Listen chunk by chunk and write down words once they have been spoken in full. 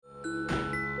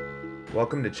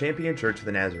Welcome to Champion Church of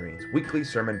the Nazarene's weekly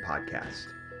sermon podcast.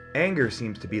 Anger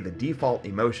seems to be the default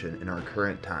emotion in our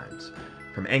current times.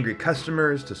 From angry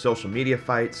customers to social media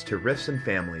fights to rifts in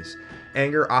families,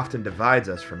 anger often divides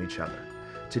us from each other.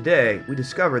 Today, we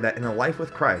discover that in a life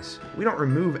with Christ, we don't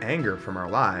remove anger from our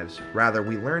lives, rather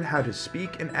we learn how to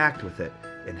speak and act with it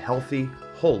in healthy,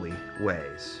 holy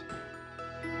ways.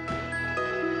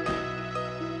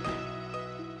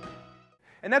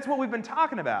 And that's what we've been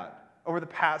talking about over the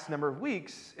past number of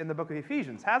weeks in the book of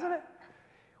Ephesians, hasn't it?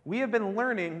 We have been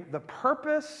learning the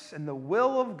purpose and the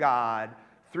will of God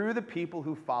through the people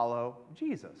who follow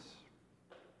Jesus.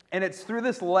 And it's through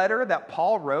this letter that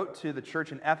Paul wrote to the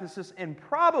church in Ephesus, and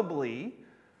probably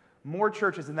more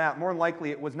churches than that. More than likely,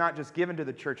 it was not just given to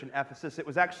the church in Ephesus, it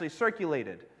was actually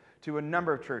circulated to a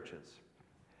number of churches.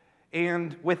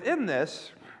 And within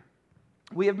this,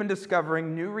 we have been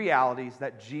discovering new realities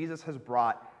that Jesus has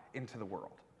brought into the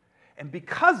world. And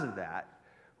because of that,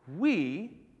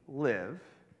 we live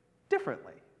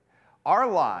differently. Our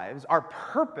lives, our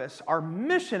purpose, our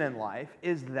mission in life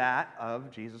is that of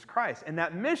Jesus Christ. And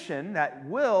that mission, that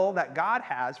will that God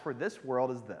has for this world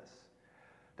is this: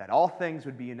 that all things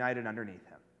would be united underneath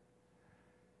Him.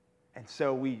 And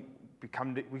so we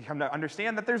come to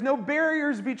understand that there's no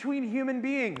barriers between human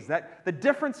beings, that the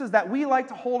differences that we like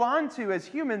to hold on to as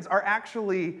humans are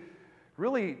actually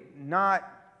really not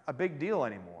a big deal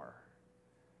anymore.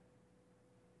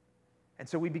 And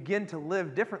so we begin to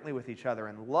live differently with each other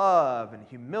in love and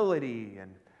humility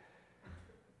and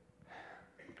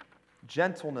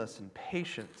gentleness and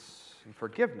patience and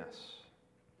forgiveness.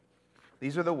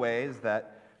 These are the ways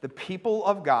that the people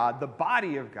of God, the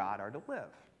body of God, are to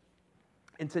live.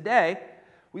 And today,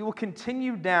 we will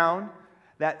continue down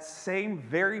that same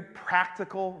very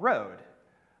practical road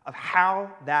of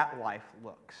how that life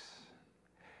looks.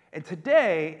 And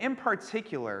today, in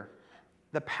particular,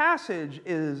 the passage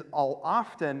is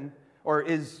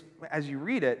as you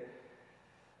read it,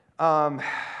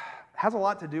 has a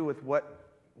lot to do with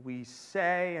what we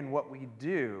say and what we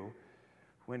do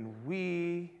when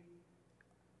we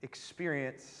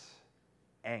experience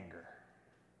anger.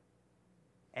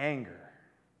 Anger.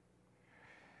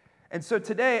 And so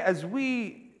today, as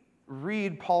we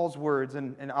read Paul's words,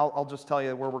 and I'll just tell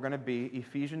you where we're going to be,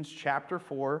 Ephesians chapter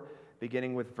 4,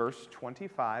 beginning with verse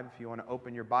 25. If you want to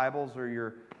open your Bibles or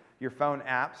your phone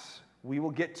apps, we will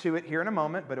get to it here in a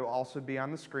moment, but it will also be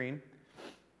on the screen.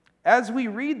 As we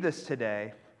read this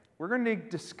today, we're going to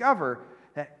discover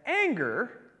that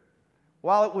anger,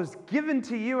 while it was given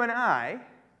to you and I,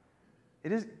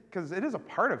 it is a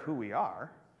part of who we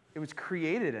are, it was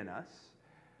created in us,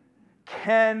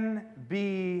 can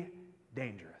be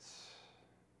dangerous.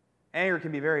 Anger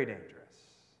can be very dangerous.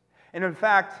 And in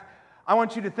fact, I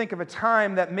want you to think of a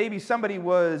time that maybe somebody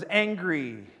was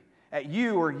angry at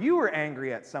you or you were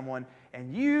angry at someone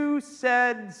and you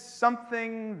said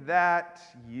something that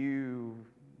you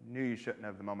knew you shouldn't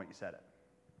have the moment you said it.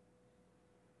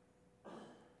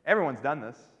 Everyone's done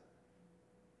this.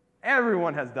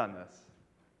 Everyone has done this.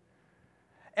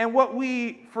 And what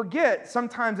we forget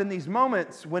sometimes in these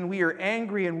moments when we are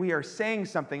angry and we are saying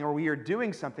something or we are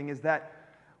doing something is that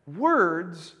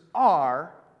words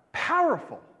are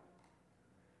powerful.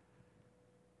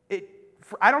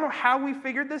 I don't know how we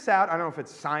figured this out. I don't know if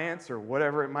it's science or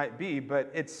whatever it might be,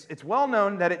 but it's well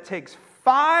known that it takes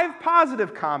 5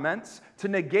 positive comments to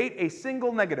negate a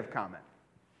single negative comment.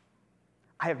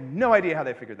 I have no idea how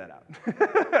they figured that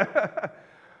out.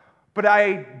 But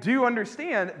I do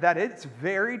understand that it's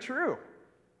very true.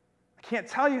 I can't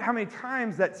tell you how many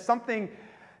times that something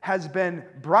has been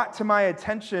brought to my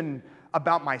attention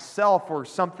about myself or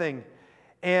something,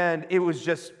 and it was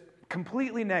just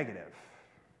completely negative.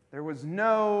 There was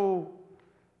no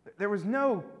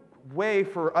way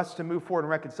for us to move forward in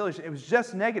reconciliation. It was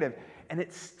just negative, and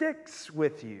it sticks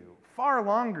with you far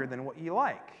longer than what you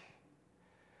like.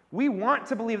 We want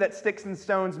to believe that sticks and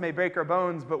stones may break our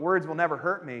bones, but words will never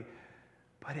hurt me.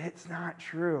 But it's not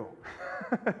true.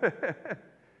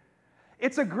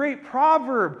 It's a great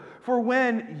proverb for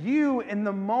when you, in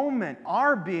the moment,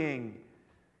 are being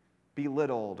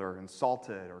belittled or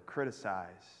insulted or criticized,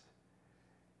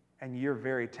 and you're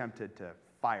very tempted to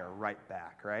fire right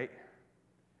back, right?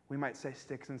 We might say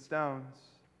sticks and stones.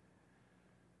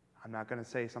 I'm not going to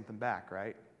say something back,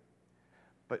 right?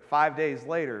 But 5 days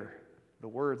later, the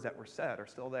words that were said are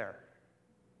still there.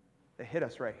 They hit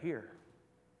us right here.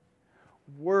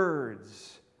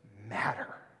 Words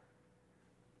matter.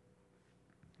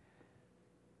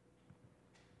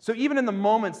 So even in the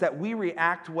moments that we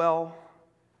react well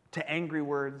to angry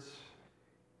words,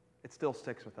 it still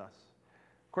sticks with us.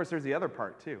 Of course, there's the other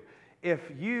part too. If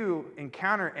you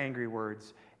encounter angry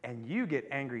words and you get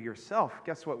angry yourself,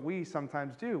 guess what we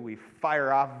sometimes do? We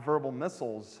fire off verbal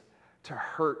missiles to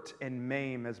hurt and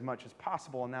maim as much as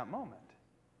possible in that moment.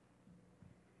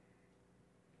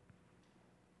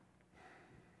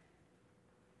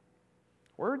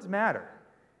 Words matter.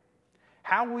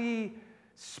 How we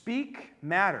speak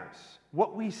matters.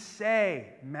 What we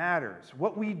say matters.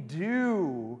 What we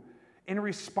do in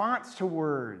response to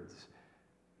words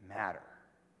matter.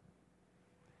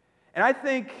 And I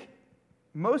think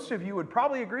most of you would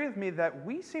probably agree with me that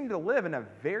we seem to live in a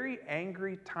very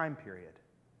angry time period.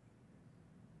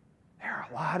 There are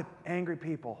a lot of angry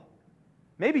people.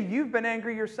 Maybe you've been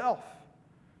angry yourself.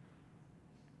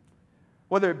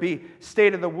 Whether it be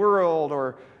state of the world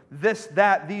or this,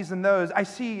 that, these, and those. I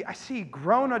see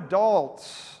grown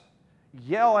adults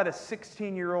yell at a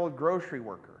 16-year-old grocery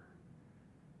worker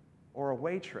or a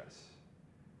waitress.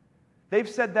 They've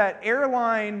said that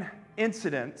airline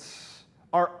incidents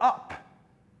are up,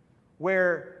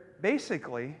 where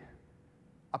basically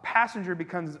a passenger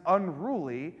becomes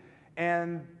unruly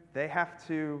and they have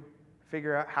to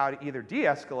figure out how to either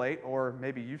de-escalate, or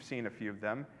maybe you've seen a few of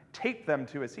them, tape them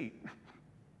to a seat.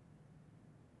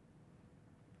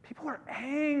 People are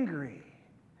angry.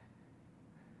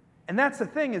 And that's the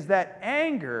thing, is that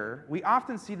anger, we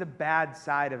often see the bad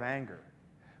side of anger.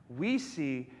 We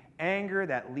see anger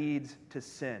that leads to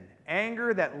sin.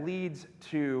 Anger that leads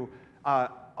to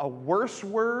a worse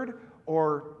word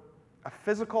or a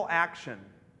physical action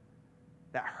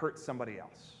that hurts somebody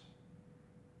else.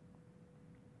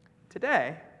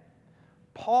 Today,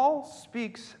 Paul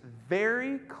speaks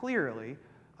very clearly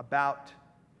about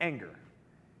anger.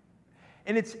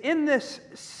 And it's in this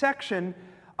section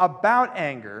about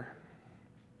anger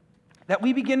that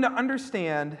we begin to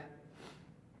understand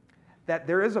that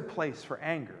there is a place for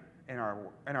anger in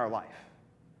our life.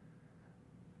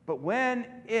 But when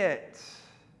it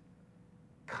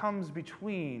comes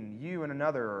between you and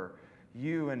another, or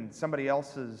you and somebody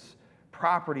else's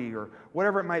property, or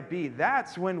whatever it might be,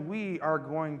 that's when we are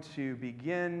going to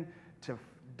begin to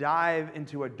dive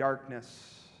into a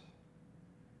darkness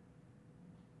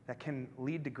that can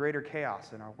lead to greater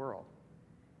chaos in our world.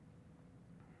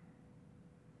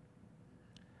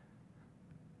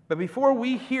 But before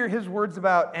we hear his words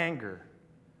about anger,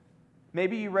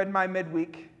 maybe you read my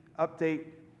midweek update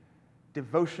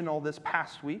devotional this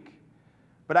past week,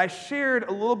 but I shared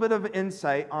a little bit of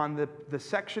insight on the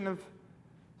section of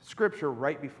Scripture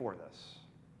right before this.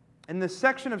 In this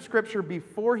section of Scripture,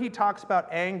 before he talks about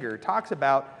anger, talks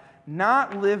about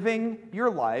not living your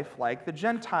life like the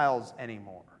Gentiles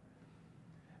anymore.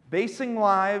 Basing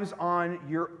lives on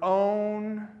your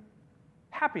own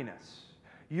happiness,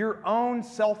 your own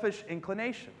selfish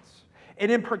inclinations.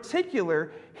 And in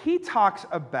particular, he talks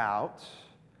about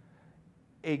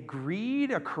a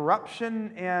greed, a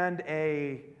corruption, and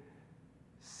a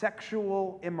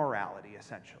sexual immorality,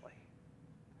 essentially.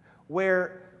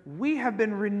 Where we have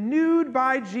been renewed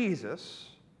by Jesus,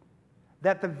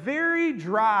 that the very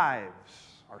drives,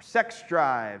 our sex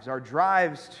drives, our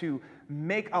drives to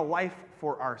make a life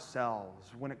for ourselves,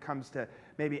 when it comes to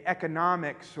maybe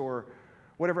economics or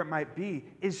whatever it might be,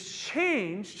 is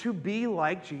changed to be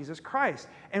like Jesus Christ.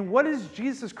 And what is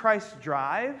Jesus Christ's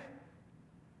drive?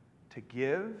 To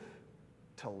give,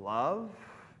 to love,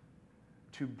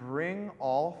 to bring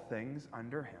all things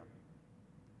under him.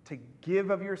 To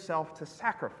give of yourself, to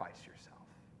sacrifice yourself.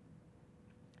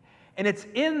 And it's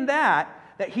in that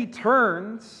he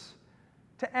turns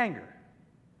to anger.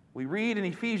 We read in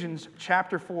Ephesians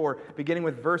chapter 4, beginning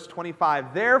with verse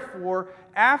 25, "Therefore,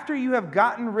 after you have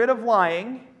gotten rid of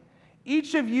lying,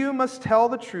 each of you must tell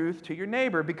the truth to your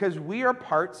neighbor, because we are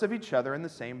parts of each other in the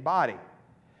same body.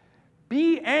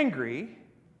 Be angry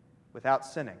without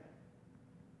sinning.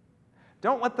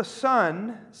 Don't let the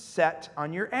sun set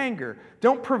on your anger.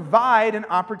 Don't provide an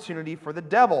opportunity for the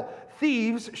devil.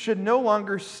 Thieves should no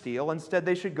longer steal. Instead,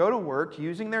 they should go to work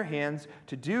using their hands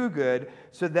to do good,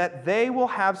 so that they will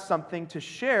have something to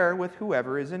share with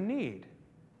whoever is in need.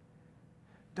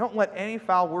 Don't let any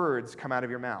foul words come out of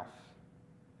your mouth.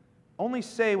 Only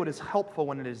say what is helpful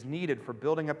when it is needed for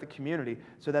building up the community,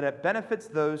 so that it benefits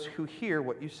those who hear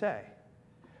what you say.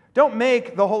 Don't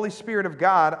make the Holy Spirit of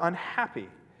God unhappy.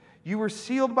 You were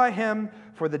sealed by him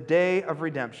for the day of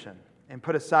redemption. And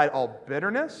put aside all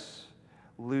bitterness,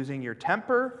 losing your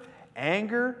temper,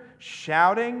 anger,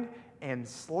 shouting, and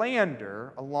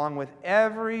slander, along with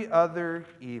every other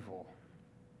evil.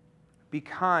 Be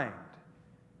kind,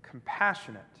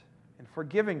 compassionate, and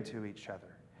forgiving to each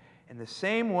other, in the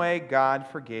same way God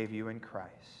forgave you in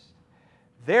Christ.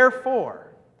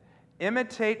 Therefore,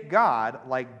 imitate God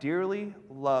like dearly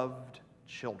loved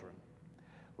children.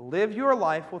 Live your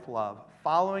life with love,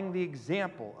 following the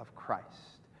example of Christ,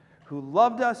 who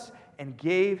loved us and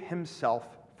gave himself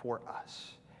for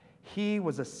us. He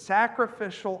was a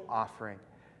sacrificial offering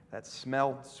that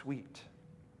smelled sweet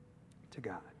to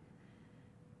God.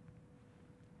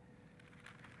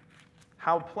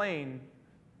 How plain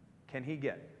can he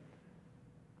get?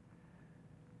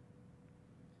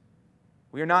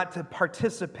 We are not to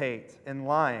participate in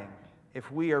lying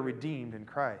if we are redeemed in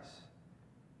Christ.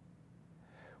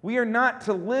 We are not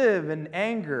to live in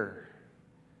anger.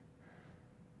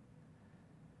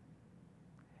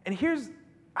 And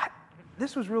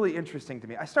this was really interesting to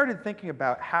me. I started thinking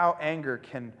about how anger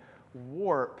can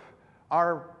warp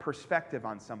our perspective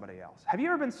on somebody else. Have you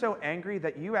ever been so angry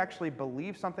that you actually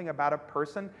believe something about a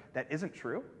person that isn't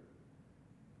true?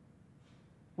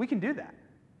 We can do that.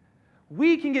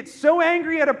 We can get so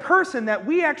angry at a person that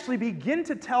we actually begin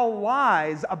to tell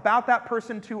lies about that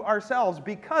person to ourselves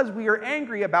because we are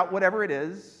angry about whatever it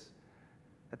is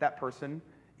that person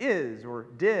is or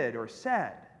did or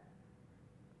said.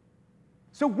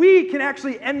 So we can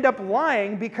actually end up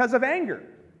lying because of anger.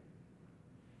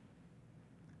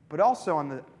 But also on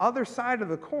the other side of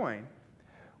the coin,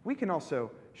 we can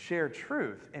also share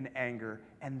truth in anger,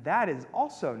 and that is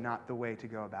also not the way to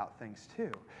go about things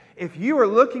too. If you are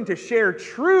looking to share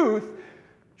truth,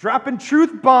 dropping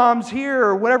truth bombs here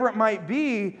or whatever it might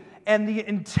be, and the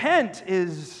intent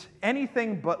is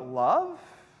anything but love,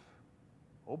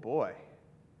 oh boy,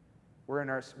 we're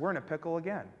in a pickle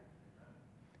again.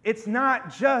 It's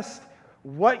not just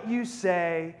what you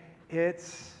say,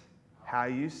 it's how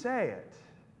you say it.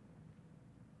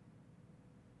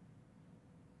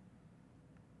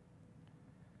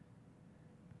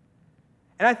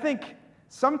 And I think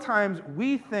sometimes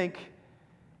we think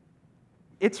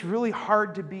it's really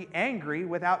hard to be angry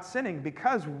without sinning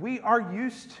because we are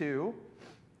used to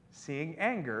seeing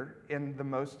anger in the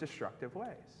most destructive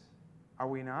ways. Are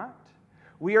we not?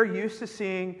 We are used to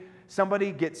seeing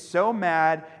somebody get so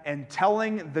mad and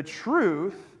telling the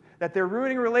truth that they're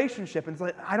ruining a relationship, and it's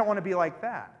like, I don't want to be like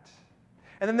that.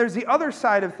 And then there's the other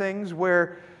side of things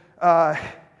where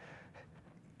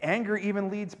anger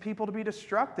even leads people to be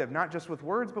destructive, not just with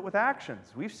words, but with actions.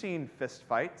 We've seen fist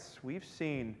fights. We've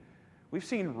seen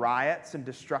riots and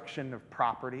destruction of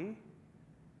property.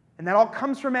 And that all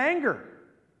comes from anger.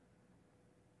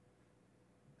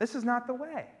 This is not the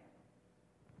way.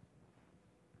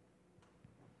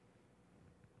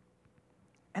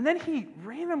 And then he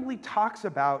randomly talks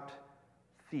about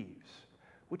thieves,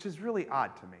 which is really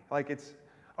odd to me. Like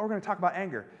we're going to talk about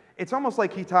anger. It's almost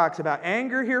like he talks about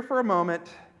anger here for a moment,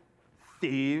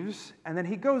 thieves, and then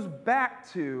he goes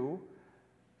back to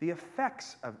the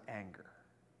effects of anger.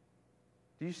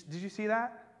 Did you see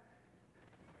that?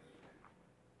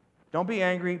 Don't be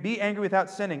angry without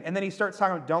sinning. And then he starts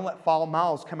talking about don't let foul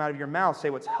mouths come out of your mouth. Say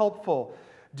what's helpful.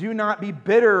 Do not be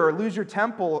bitter or lose your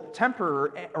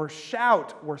temper or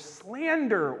shout or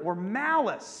slander or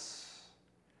malice.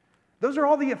 Those are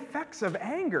all the effects of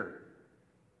anger.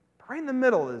 Right in the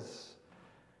middle is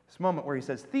this moment where he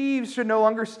says, thieves should no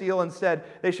longer steal. Instead,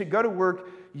 they should go to work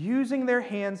using their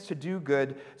hands to do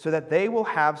good so that they will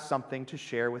have something to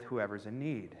share with whoever's in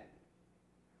need.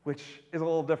 Which is a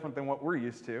little different than what we're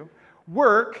used to.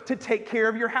 Work to take care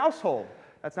of your household.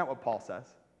 That's not what Paul says.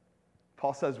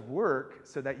 Paul says work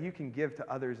so that you can give to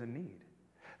others in need.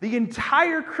 The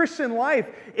entire Christian life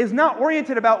is not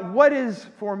oriented about what is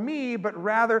for me, but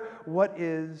rather what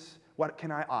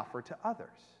can I offer to others?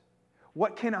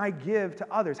 What can I give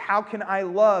to others? How can I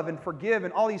love and forgive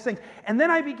and all these things? And then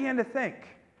I began to think,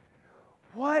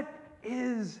 what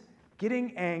is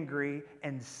getting angry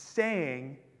and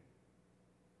saying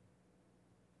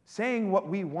what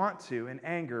we want to in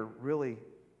anger really,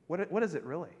 what is it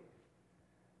really?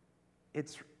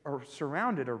 It's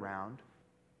surrounded around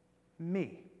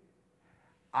me.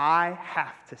 I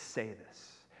have to say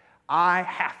this. I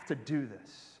have to do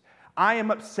this. I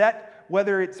am upset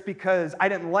whether it's because I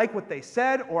didn't like what they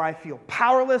said, or I feel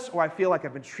powerless, or I feel like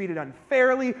I've been treated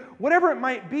unfairly, whatever it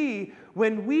might be.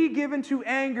 When we give into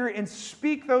anger and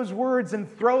speak those words and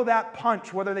throw that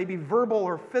punch, whether they be verbal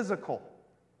or physical,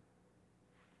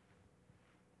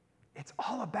 it's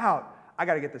all about, I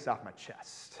got to get this off my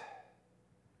chest.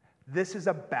 This is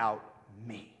about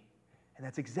me. And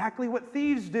that's exactly what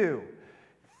thieves do.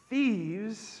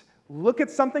 Thieves look at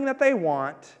something that they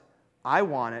want, I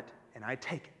want it, and I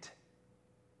take it.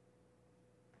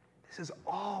 This is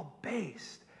all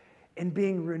based in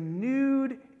being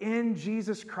renewed in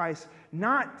Jesus Christ,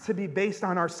 not to be based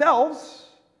on ourselves,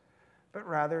 but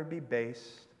rather be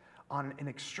based on an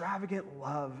extravagant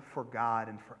love for God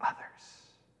and for others.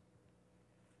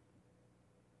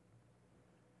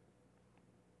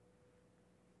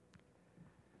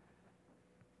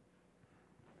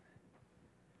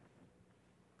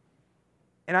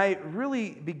 And I really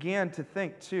began to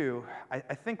think, too, I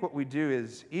think what we do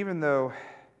is, even though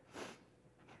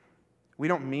we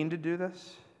don't mean to do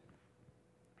this,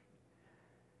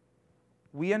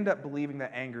 we end up believing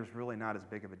that anger is really not as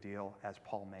big of a deal as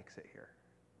Paul makes it here.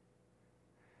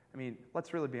 I mean,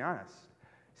 let's really be honest.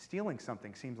 Stealing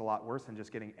something seems a lot worse than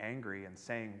just getting angry and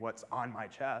saying what's on my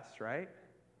chest, right?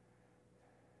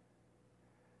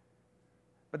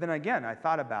 But then again, I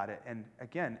thought about it, and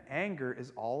again, anger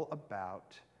is all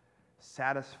about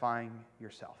satisfying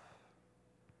yourself.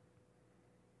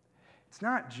 It's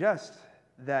not just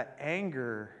that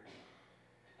anger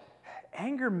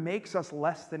makes us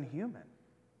less than human.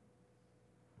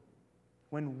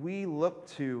 When we look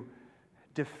to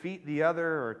defeat the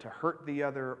other or to hurt the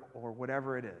other or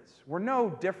whatever it is, we're no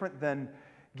different than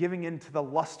giving in to the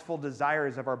lustful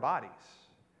desires of our bodies.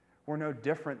 We're no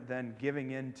different than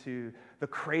giving in to the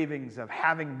cravings of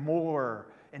having more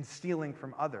and stealing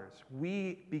from others.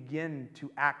 We begin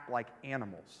to act like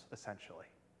animals, essentially,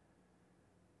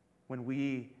 when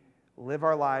we live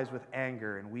our lives with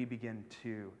anger and we begin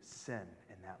to sin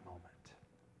in that moment.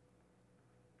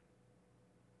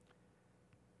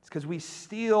 It's because we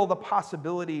steal the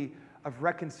possibility of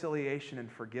reconciliation and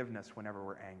forgiveness whenever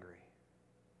we're angry.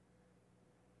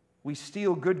 We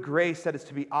steal good grace that is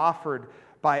to be offered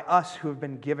by us who have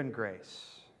been given grace.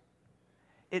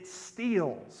 It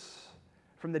steals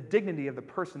from the dignity of the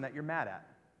person that you're mad at.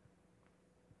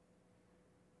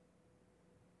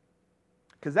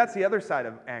 Because that's the other side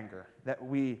of anger that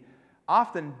we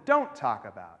often don't talk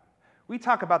about. We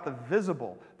talk about the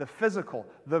visible, the physical,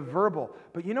 the verbal.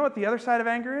 But you know what the other side of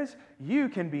anger is? You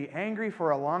can be angry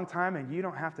for a long time and you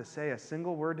don't have to say a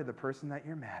single word to the person that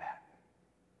you're mad at.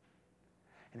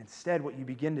 And instead, what you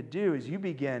begin to do is you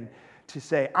begin to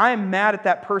say, I'm mad at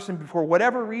that person for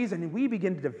whatever reason, and we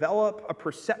begin to develop a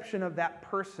perception of that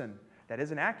person that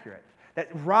isn't accurate, that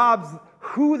robs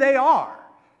who they are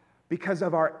because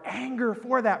of our anger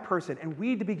for that person. And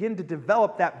we begin to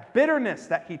develop that bitterness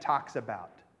that he talks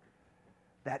about,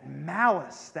 that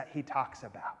malice that he talks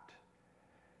about,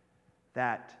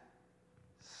 that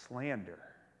slander.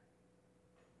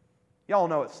 Y'all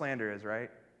know what slander is, right?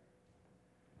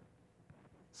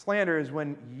 Slander is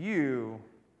when you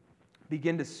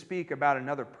begin to speak about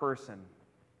another person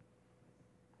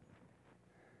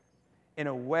in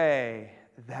a way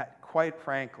that, quite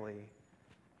frankly,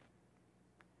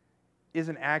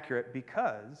 isn't accurate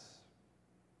because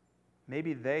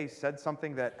maybe they said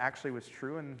something that actually was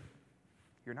true and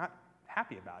you're not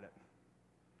happy about it.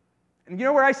 And you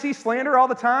know where I see slander all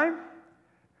the time?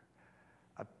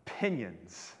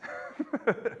 Opinions.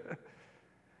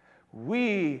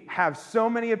 We have so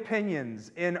many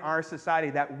opinions in our society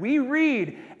that we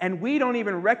read and we don't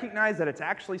even recognize that it's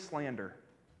actually slander.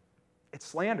 It's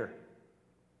slander.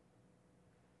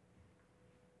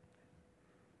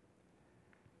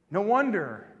 No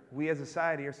wonder we as a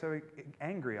society are so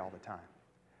angry all the time.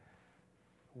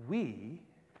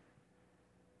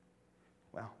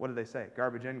 Well, what do they say?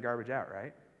 Garbage in, garbage out,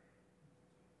 right?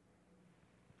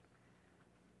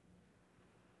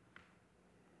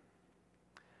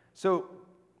 So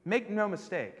make no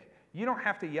mistake, you don't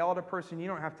have to yell at a person, you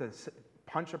don't have to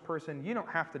punch a person, you don't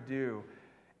have to do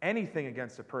anything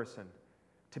against a person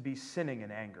to be sinning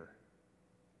in anger.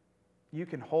 You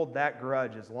can hold that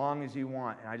grudge as long as you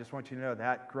want, and I just want you to know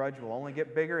that grudge will only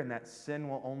get bigger and that sin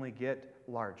will only get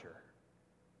larger.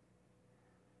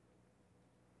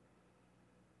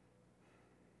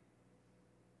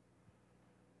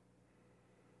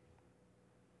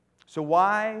 So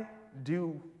why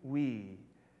do we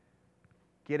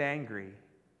get angry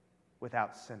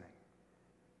without sinning?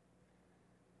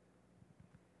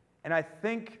 And I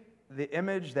think the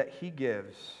image that he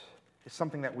gives is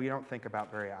something that we don't think about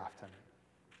very often.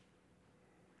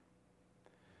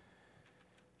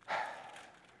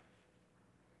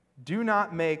 Do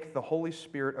not make the Holy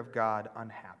Spirit of God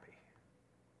unhappy.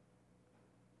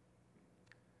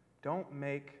 Don't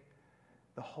make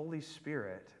the Holy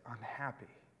Spirit unhappy.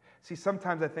 See,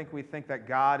 sometimes I think we think that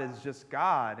God is just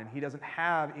God and he doesn't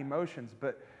have emotions,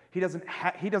 but he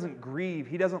doesn't grieve,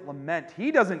 he doesn't lament,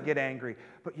 he doesn't get angry.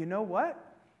 But you know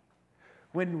what?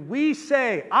 When we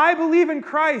say, I believe in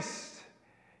Christ,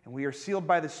 and we are sealed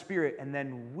by the Spirit, and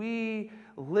then we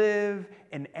live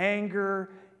in anger,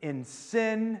 in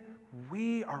sin,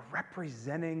 we are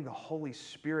representing the Holy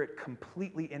Spirit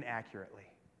completely inaccurately.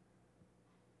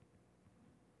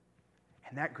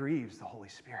 And that grieves the Holy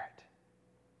Spirit.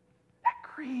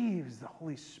 Grieves the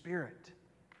Holy Spirit.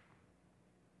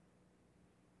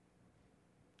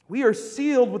 We are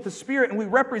sealed with the Spirit and we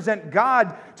represent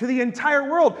God to the entire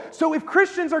world. So if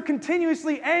Christians are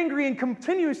continuously angry and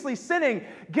continuously sinning,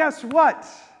 guess what?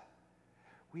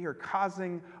 We are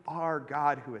causing our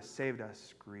God who has saved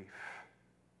us grief.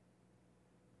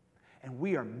 And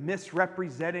we are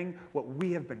misrepresenting what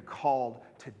we have been called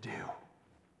to do,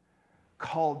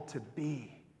 called to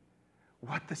be,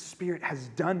 what the Spirit has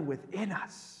done within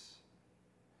us.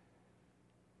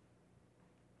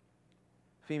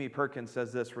 Femi Perkins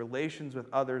says this: relations with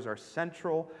others are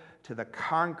central to the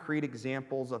concrete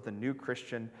examples of the new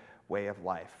Christian way of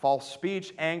life. False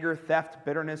speech, anger, theft,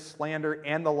 bitterness, slander,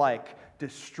 and the like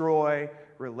destroy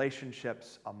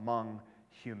relationships among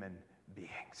human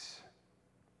beings.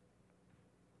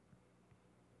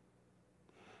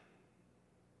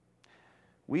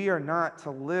 We are not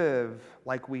to live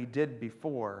like we did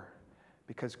before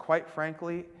because, quite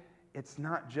frankly, it's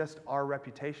not just our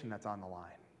reputation that's on the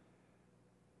line.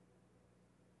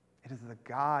 It is the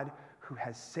God who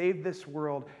has saved this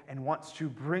world and wants to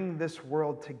bring this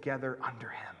world together under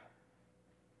him.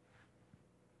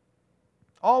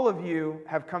 All of you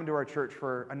have come to our church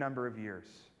for a number of years.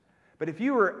 But if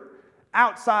you were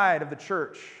outside of the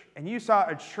church and you saw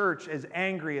a church as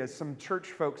angry as some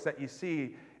church folks that you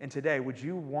see in today, would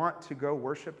you want to go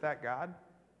worship that God?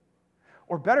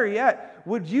 Or better yet,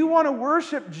 would you want to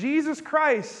worship Jesus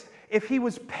Christ if he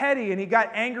was petty and he got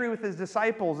angry with his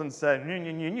disciples and said,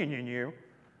 "You"?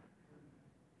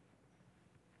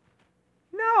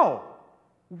 No.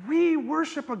 We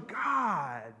worship a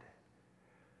God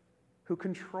who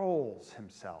controls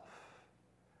himself,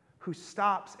 who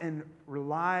stops and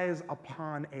relies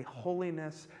upon a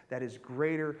holiness that is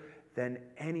greater than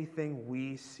anything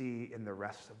we see in the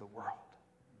rest of the world.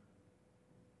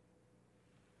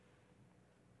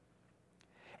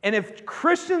 And if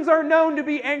Christians are known to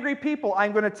be angry people,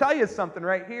 I'm going to tell you something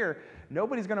right here.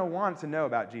 Nobody's going to want to know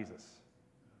about Jesus.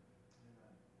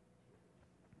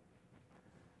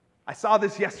 I saw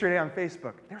this yesterday on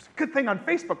Facebook. There's a good thing on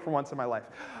Facebook for once in my life.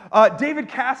 David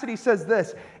Cassidy says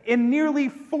this: in nearly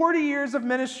 40 years of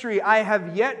ministry, I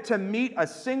have yet to meet a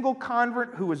single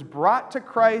convert who was brought to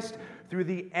Christ through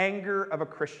the anger of a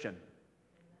Christian.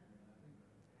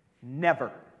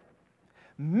 Never.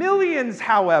 Millions,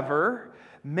 however,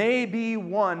 may be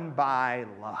won by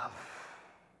love.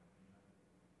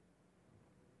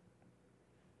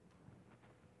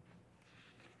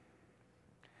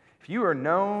 If you are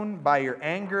known by your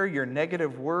anger, your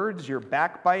negative words, your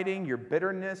backbiting, your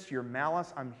bitterness, your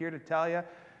malice, I'm here to tell you,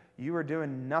 you are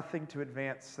doing nothing to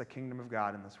advance the kingdom of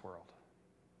God in this world.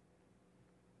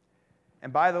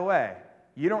 And by the way,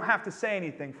 you don't have to say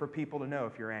anything for people to know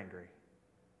if you're angry.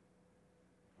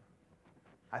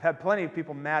 I've had plenty of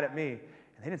people mad at me, and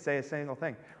they didn't say a single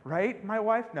thing. Right, my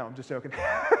wife? No, I'm just joking.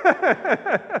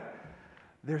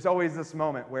 There's always this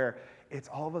moment where it's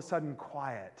all of a sudden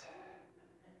quiet.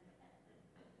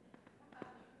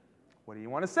 What do you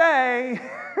want to say?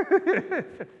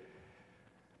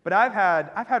 But I've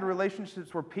had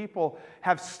relationships where people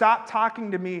have stopped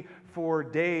talking to me for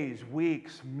days,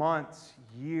 weeks, months,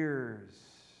 years,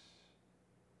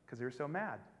 because they're so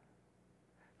mad.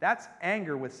 That's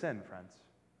anger with sin, friends.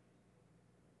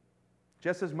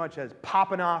 Just as much as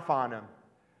popping off on them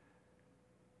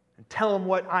and tell them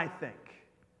what I think.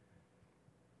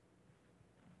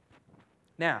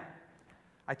 Now,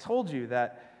 I told you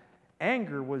that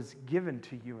anger was given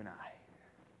to you and I.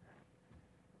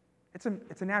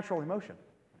 It's a natural emotion,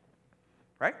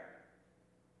 right?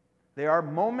 There are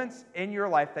moments in your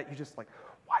life that you just like,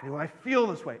 why do I feel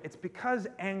this way? It's because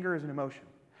anger is an emotion.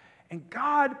 And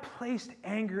God placed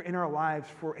anger in our lives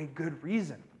for a good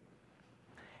reason.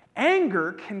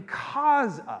 Anger can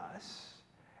cause us,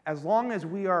 as long as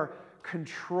we are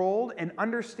controlled and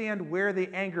understand where the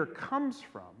anger comes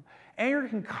from, anger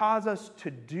can cause us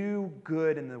to do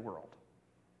good in the world.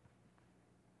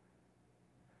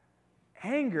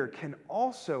 Anger can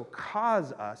also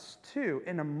cause us to,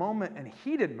 in a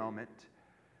heated moment,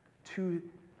 to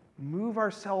move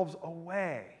ourselves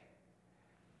away,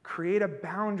 create a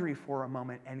boundary for a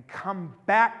moment, and come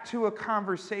back to a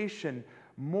conversation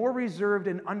more reserved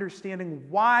in understanding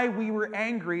why we were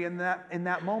angry in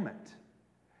that moment.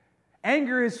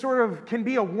 Anger can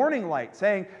be a warning light,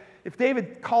 saying, if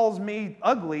David calls me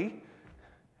ugly,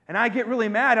 and I get really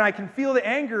mad, and I can feel the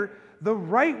anger, the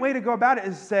right way to go about it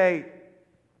is to say,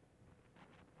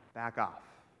 back off.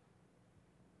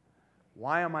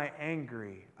 Why am I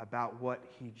angry about what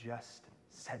he just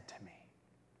said to me?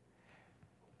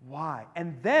 Why?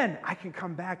 And then I can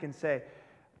come back and say,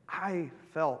 I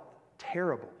felt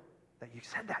terrible that you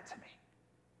said that to me.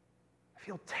 I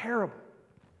feel terrible.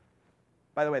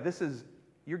 By the way, this is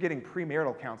You're getting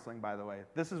premarital counseling, by the way.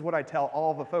 This is what I tell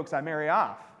all the folks I marry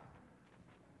off.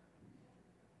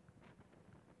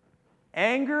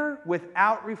 Anger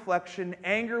without reflection,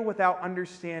 anger without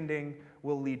understanding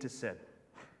will lead to sin.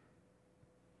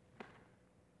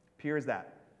 Pure as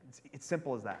that. It's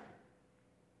simple as that.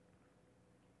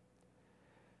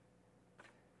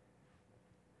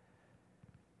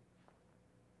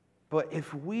 But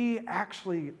if we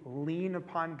actually lean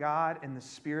upon God in the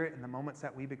Spirit in the moments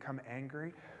that we become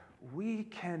angry, we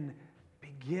can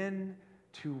begin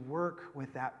to work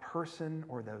with that person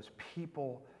or those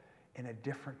people in a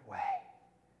different way.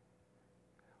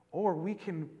 Or we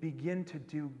can begin to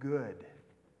do good,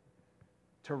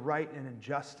 to right an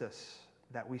injustice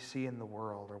that we see in the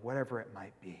world or whatever it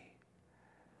might be.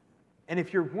 And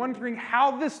if you're wondering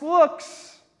how this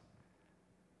looks,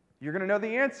 you're going to know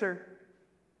the answer.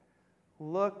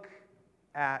 Look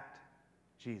at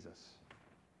Jesus.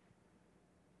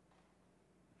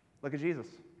 Look at Jesus.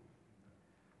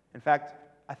 In fact,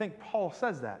 I think Paul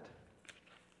says that.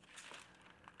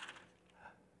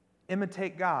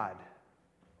 Imitate God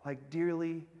like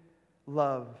dearly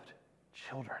loved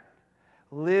children.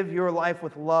 Live your life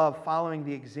with love, following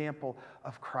the example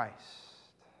of Christ.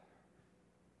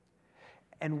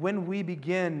 And when we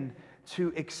begin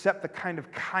to accept the kind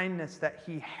of kindness that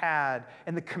he had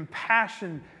and the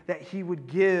compassion that he would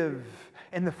give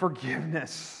and the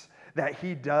forgiveness that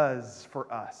he does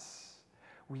for us,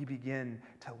 we begin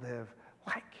to live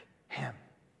like him.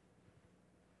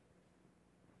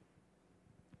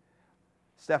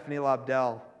 Stephanie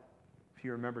Lobdell, if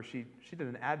you remember, she did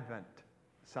an Advent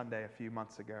Sunday a few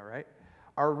months ago, right?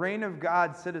 Our reign of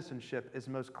God citizenship is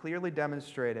most clearly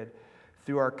demonstrated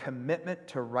through our commitment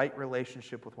to right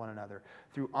relationship with one another,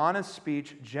 through honest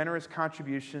speech, generous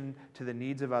contribution to the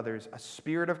needs of others, a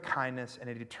spirit of kindness, and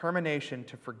a determination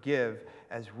to forgive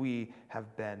as we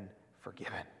have been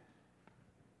forgiven.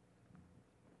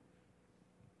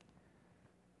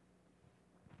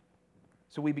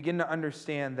 So we begin to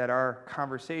understand that our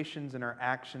conversations and our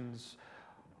actions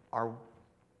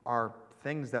are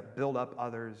things that build up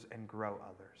others and grow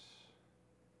others.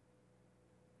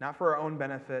 Not for our own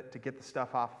benefit, to get the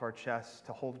stuff off of our chests,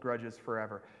 to hold grudges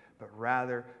forever, but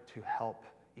rather to help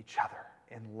each other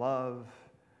in love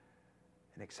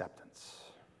and acceptance.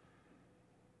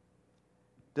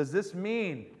 Does this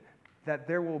mean that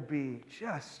there will be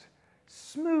just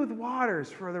smooth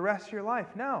waters for the rest of your life?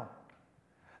 No.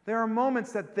 There are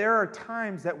moments that there are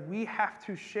times that we have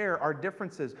to share our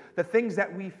differences, the things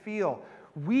that we feel.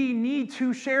 We need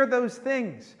to share those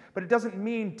things, but it doesn't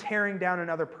mean tearing down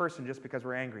another person just because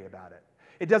we're angry about it.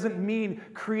 It doesn't mean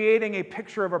creating a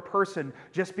picture of a person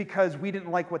just because we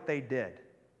didn't like what they did. It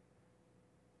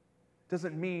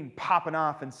doesn't mean popping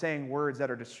off and saying words that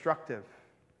are destructive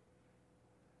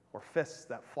or fists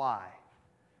that fly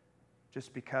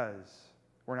just because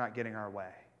we're not getting our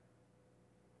way.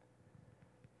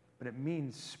 But it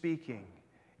means speaking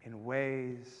in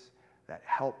ways that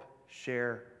help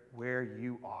share where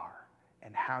you are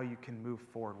and how you can move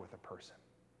forward with a person.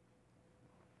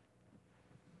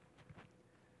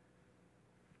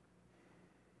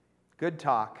 Good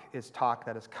talk is talk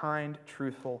that is kind,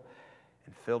 truthful,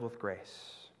 and filled with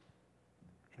grace.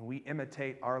 And we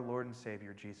imitate our Lord and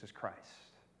Savior, Jesus Christ,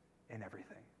 in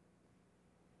everything.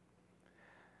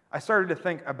 I started to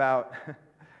think about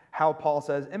how Paul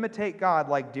says, imitate God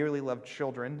like dearly loved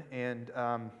children. And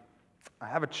I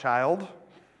have a child.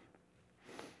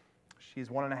 She's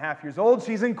 1.5 years old.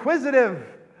 She's inquisitive.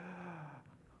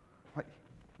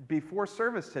 Before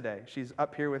service today, she's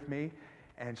up here with me,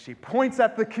 and she points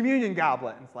at the communion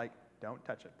goblet. And it's like, don't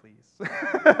touch it,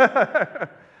 please.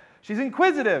 She's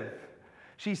inquisitive.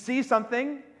 She sees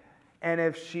something, and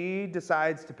if she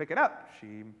decides to pick it up,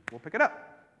 she will pick it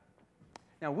up.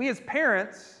 Now, we as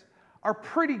parents are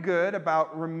pretty good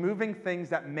about removing things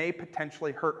that may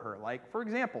potentially hurt her. Like, for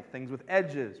example, things with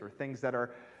edges or things that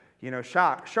are,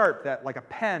 sharp, that like a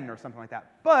pen or something like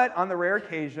that. But on the rare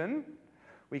occasion,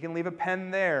 we can leave a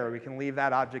pen there, or we can leave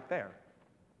that object there.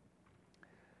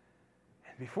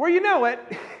 And before you know it,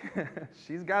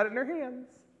 she's got it in her hands.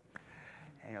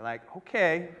 And you're like,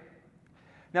 okay.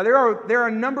 Now there are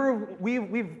a number of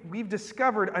we've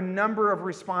discovered a number of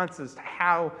responses to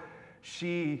how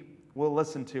she will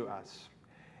listen to us.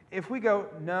 If we go,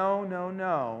 no, no,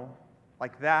 no,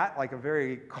 like that, like a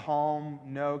very calm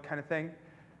no kind of thing,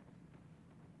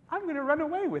 I'm going to run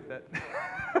away with it.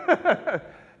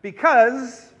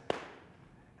 Because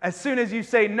as soon as you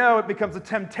say no, it becomes a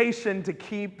temptation to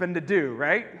keep and to do,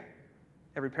 right?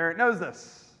 Every parent knows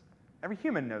this. Every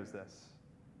human knows this.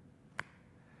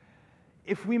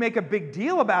 If we make a big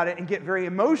deal about it and get very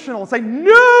emotional and say,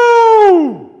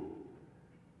 no!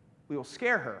 we will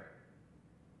scare her.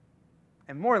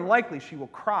 And more than likely, she will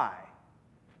cry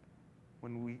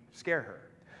when we scare her.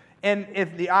 And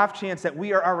if the off chance that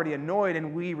we are already annoyed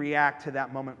and we react to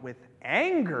that moment with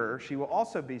anger, she will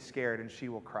also be scared and she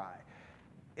will cry.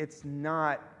 It's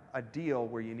not a deal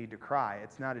where you need to cry.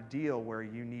 It's not a deal where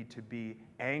you need to be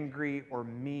angry or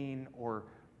mean or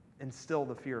instill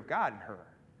the fear of God in her.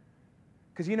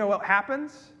 Because you know what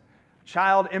happens?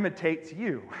 Child imitates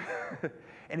you.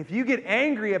 And if you get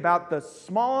angry about the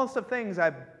smallest of things, I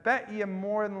bet you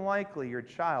more than likely your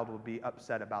child will be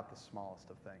upset about the smallest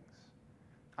of things.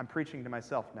 I'm preaching to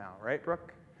myself now, right,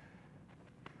 Brooke?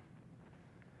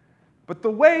 But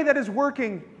the way that is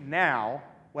working now,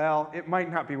 well, it might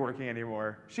not be working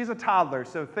anymore. She's a toddler,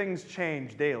 so things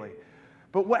change daily.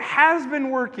 But what has been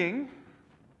working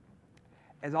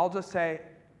is I'll just say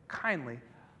kindly,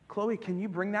 Chloe, can you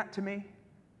bring that to me?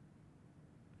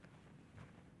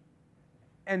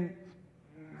 And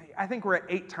I think we're at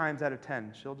 8 times out of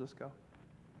 10. She'll just go.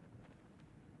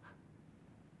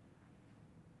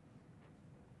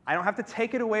 I don't have to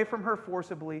take it away from her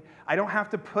forcibly. I don't have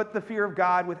to put the fear of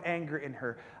God with anger in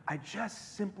her. I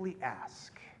just simply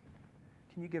ask,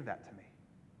 can you give that to me?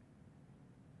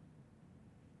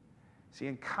 See,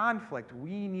 in conflict,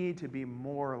 we need to be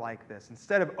more like this.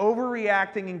 Instead of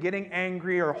overreacting and getting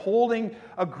angry or holding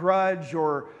a grudge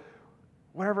or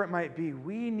whatever it might be,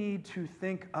 we need to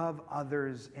think of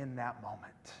others in that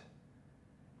moment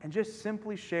and just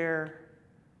simply share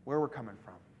where we're coming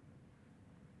from,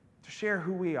 to share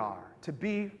who we are, to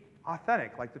be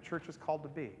authentic like the church is called to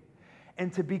be,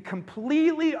 and to be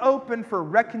completely open for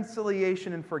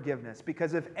reconciliation and forgiveness.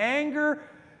 Because if anger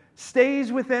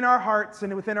stays within our hearts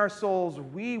and within our souls,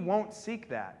 we won't seek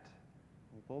that.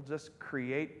 We'll just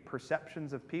create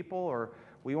perceptions of people, or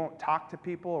we won't talk to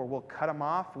people, or we'll cut them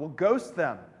off. We'll ghost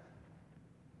them.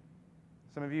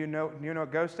 Some of you know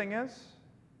what ghosting is?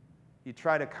 You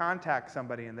try to contact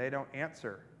somebody and they don't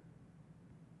answer,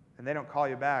 and they don't call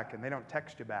you back, and they don't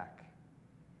text you back.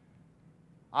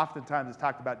 Oftentimes it's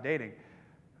talked about dating,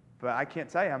 but I can't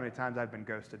tell you how many times I've been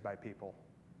ghosted by people,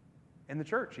 in the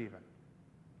church even.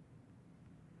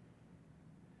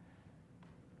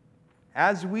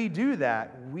 As we do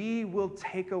that, we will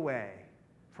take away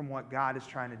from what God is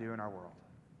trying to do in our world.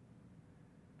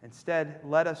 Instead,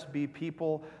 let us be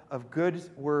people of good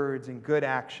words and good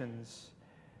actions,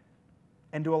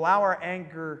 and to allow our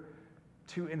anger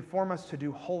to inform us to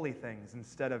do holy things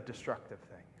instead of destructive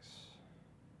things.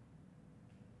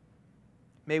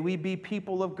 May we be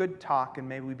people of good talk, and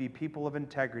may we be people of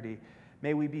integrity.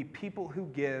 May we be people who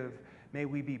give. May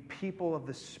we be people of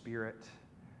the Spirit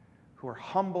who are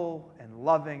humble and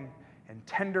loving and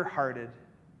tender-hearted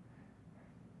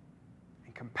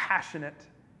and compassionate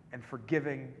and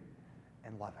forgiving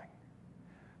and loving.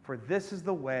 For this is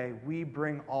the way we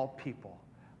bring all people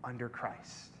under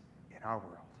Christ in our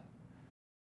world.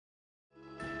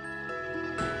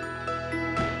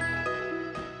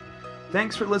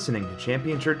 Thanks for listening to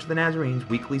Champion Church of the Nazarene's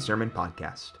weekly sermon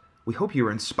podcast. We hope you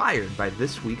were inspired by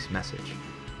this week's message.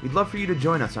 We'd love for you to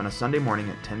join us on a Sunday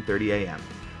morning at 10:30 a.m.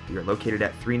 We are located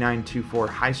at 3924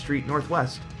 High Street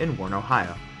Northwest in Warren,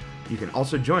 Ohio. You can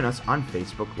also join us on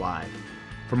Facebook Live.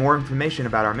 For more information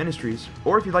about our ministries,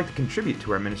 or if you'd like to contribute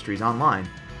to our ministries online,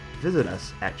 visit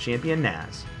us at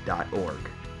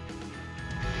championnaz.org.